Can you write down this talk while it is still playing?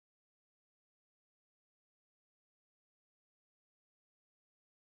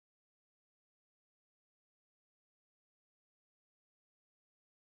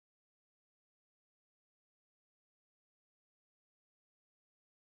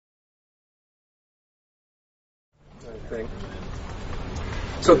anything.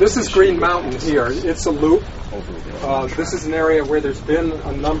 So this is Green Mountain here. It's a loop. This is an area where there's been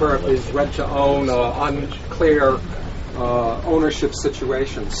a number of these rent-to-own, unclear ownership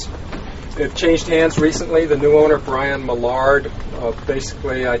situations. They've changed hands recently. The new owner, Brian Millard,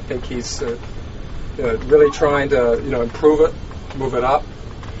 basically, I think he's really trying to, improve it, move it up.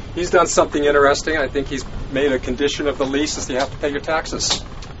 He's done something interesting. I think he's made a condition of the lease is you have to pay your taxes.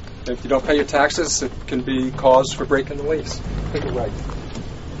 If you don't pay your taxes, it can be cause for breaking the lease. Take it right.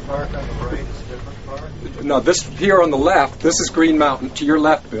 Park on the right is a different park? No, this here on the left, this is Green Mountain, to your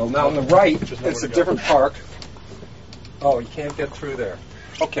left, Bill. Now on the right, it's a different park. Oh, you can't get through there.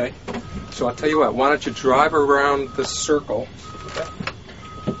 Okay, so I'll tell you what, why don't you drive around this circle.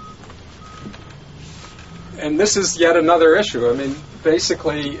 And this is yet another issue. I mean,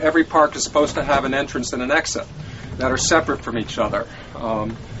 basically, every park is supposed to have an entrance and an exit that are separate from each other.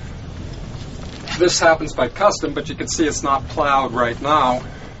 This happens by custom, but you can see it's not plowed right now.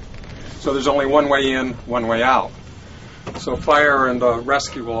 So there's only one way in, one way out. So fire and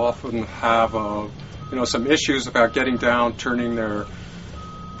rescue will often have, some issues about getting down, turning their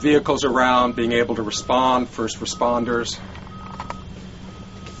vehicles around, being able to respond, first responders.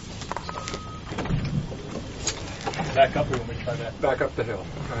 Back up here when we try that. Back up the hill.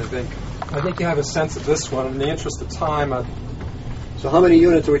 I think you have a sense of this one. In the interest of time, so how many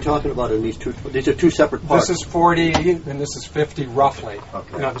units are we talking about in these two? These are two separate parks. This is 40 and this is 50 roughly.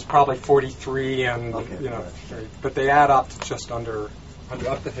 Okay. There's probably 43 and right. but they add up to just under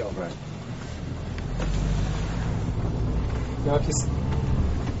up the hill. Right. Now, if you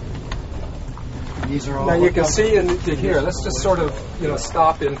These are all. now you can see in here. Let's just sort of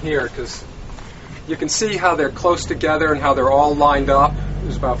stop in here because you can see how they're close together and how they're all lined up.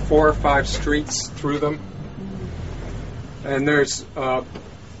 There's about 4 or 5 streets through them. And there's some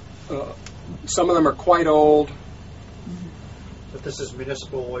of them are quite old. But this is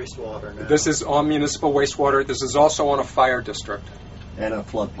municipal wastewater now. This is on municipal wastewater. This is also on a fire district. And a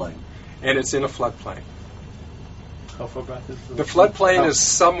floodplain. And it's in a floodplain. How far back is The floodplain is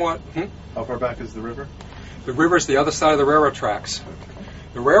somewhat... How far back is the river? The river's the other side of the railroad tracks.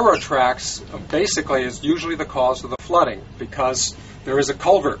 The railroad tracks basically is usually the cause of the flooding because there is a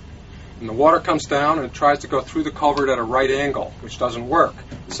culvert. And the water comes down and it tries to go through the culvert at a right angle, which doesn't work.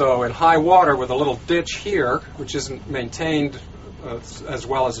 So in high water with a little ditch here, which isn't maintained as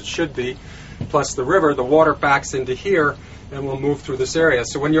well as it should be, plus the river, the water backs into here and will move through this area.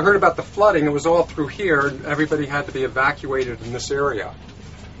 So when you heard about the flooding, it was all through here, and everybody had to be evacuated in this area.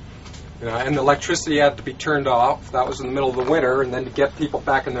 And the electricity had to be turned off. That was in the middle of the winter, and then to get people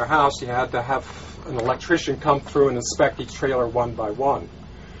back in their house, you had to have an electrician come through and inspect each trailer one by one.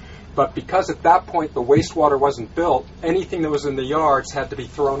 But because at that point the wastewater wasn't built, anything that was in the yards had to be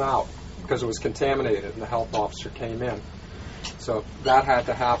thrown out because it was contaminated, and the health officer came in. So that had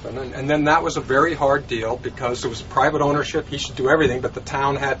to happen. And then that was a very hard deal because it was private ownership. He should do everything, but the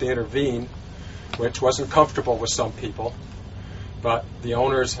town had to intervene, which wasn't comfortable with some people. But the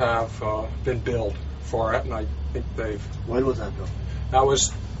owners have been billed for it, and I think they've... When was that built? That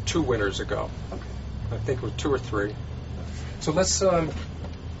was 2 winters ago. Okay. I think it was 2 or 3. So let's...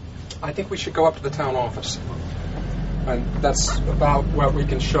 I think we should go up to the town office. And that's about what we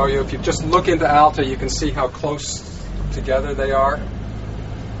can show you. If you just look into Alta, you can see how close together they are.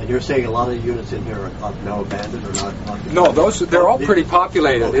 And you're saying a lot of the units in here are now abandoned or not occupied? No, they're all pretty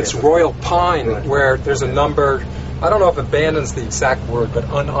populated. Okay. It's Royal Pine, right, where there's a number, I don't know if abandoned's the exact word, but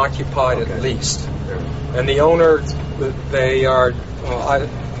unoccupied okay. at least. And the owners, they are, I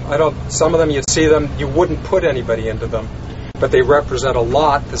don't, some of them you'd see them, you wouldn't put anybody into them, but they represent a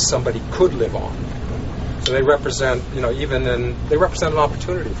lot that somebody could live on. So they represent, they represent an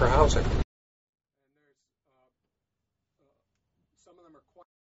opportunity for housing.